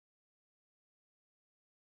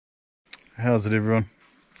How's it, everyone?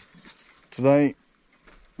 Today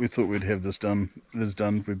we thought we'd have this done. It is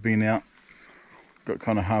done. We've been out, got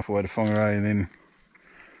kind of halfway to Whangarei,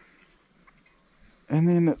 and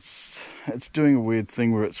then it's doing a weird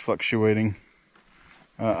thing where it's fluctuating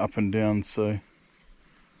up and down. So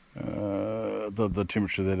the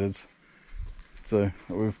temperature, that is. So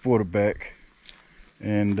we've brought it back,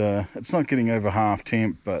 and it's not getting over half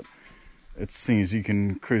temp, but it seems you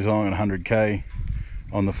can cruise along at 100k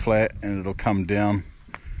on the flat and it'll come down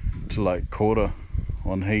to like quarter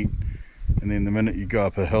on heat, and then the minute you go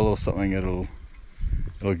up a hill or something it'll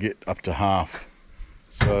get up to half.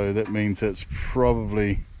 So that means it's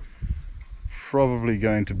probably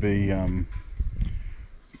going to be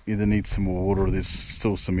either needs some more water or there's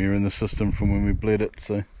still some air in the system from when we bled it.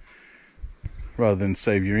 So rather than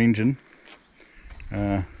save your engine,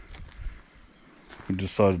 we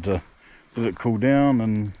decided to let it cool down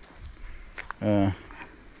and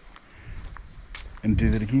do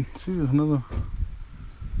that again. See, there's another.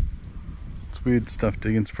 It's weird stuff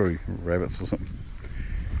digging. It's probably rabbits or something.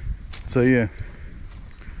 So yeah,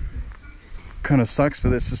 kind of sucks, but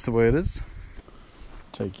that's just the way it is.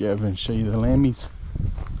 Take you over and show you the lammies.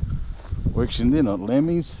 Well, actually, they're not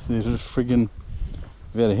lammies. They're just friggin'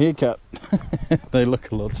 without a haircut. They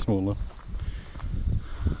look a lot smaller.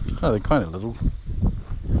 Oh, they're kind of little.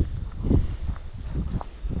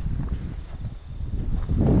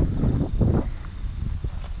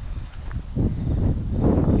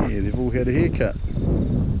 Yeah, they've all had a haircut.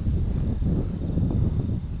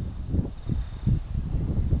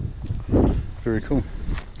 Very cool.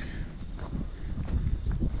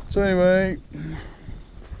 So anyway,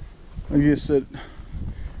 I guess that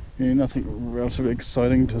nothing relatively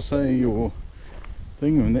exciting to say or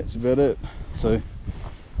thing, and that's about it. So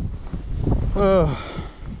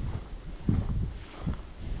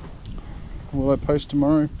will I post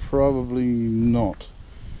tomorrow? Probably not.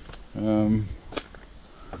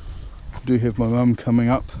 Do have my mum coming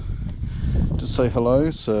up to say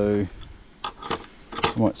hello, so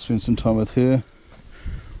I might spend some time with her.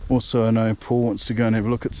 Also, I know Paul wants to go and have a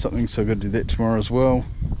look at something, so I've got to do that tomorrow as well.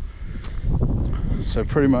 So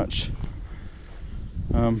pretty much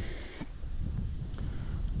my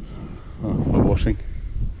washing.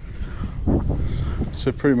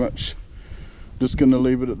 So pretty much just going to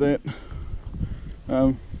leave it at that.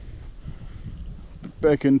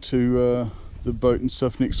 Back into the boat and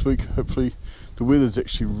stuff next week. Hopefully the weather's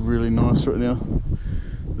actually really nice right now.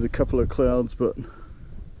 There's a couple of clouds, but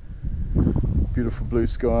beautiful blue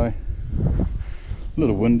sky. A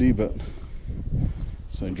little windy, but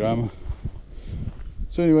it's no drama.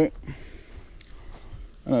 So anyway,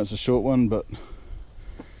 I know it's a short one, but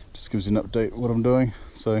just gives you an update of what I'm doing.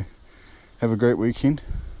 So have a great weekend,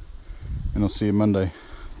 and I'll see you Monday.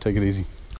 Take it easy.